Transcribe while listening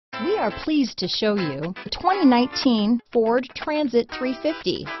We are pleased to show you the 2019 Ford Transit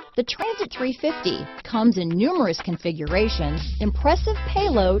 350. The Transit 350 comes in numerous configurations, impressive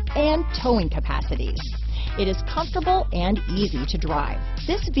payload, and towing capacities. It is comfortable and easy to drive.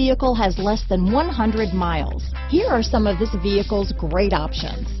 This vehicle has less than 100 miles. Here are some of this vehicle's great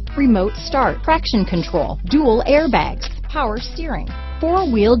options: remote start, traction control, dual airbags, power steering,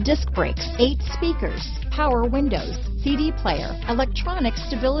 four-wheel disc brakes, 8 speakers, power windows, CD player, electronic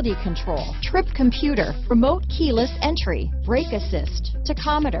stability control, trip computer, remote keyless entry, brake assist,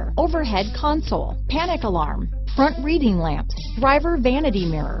 tachometer, overhead console, panic alarm, front reading lamps, driver vanity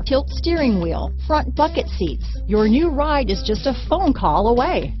mirror, tilt steering wheel, front bucket seats. Your new ride is just a phone call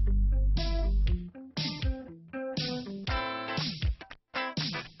away.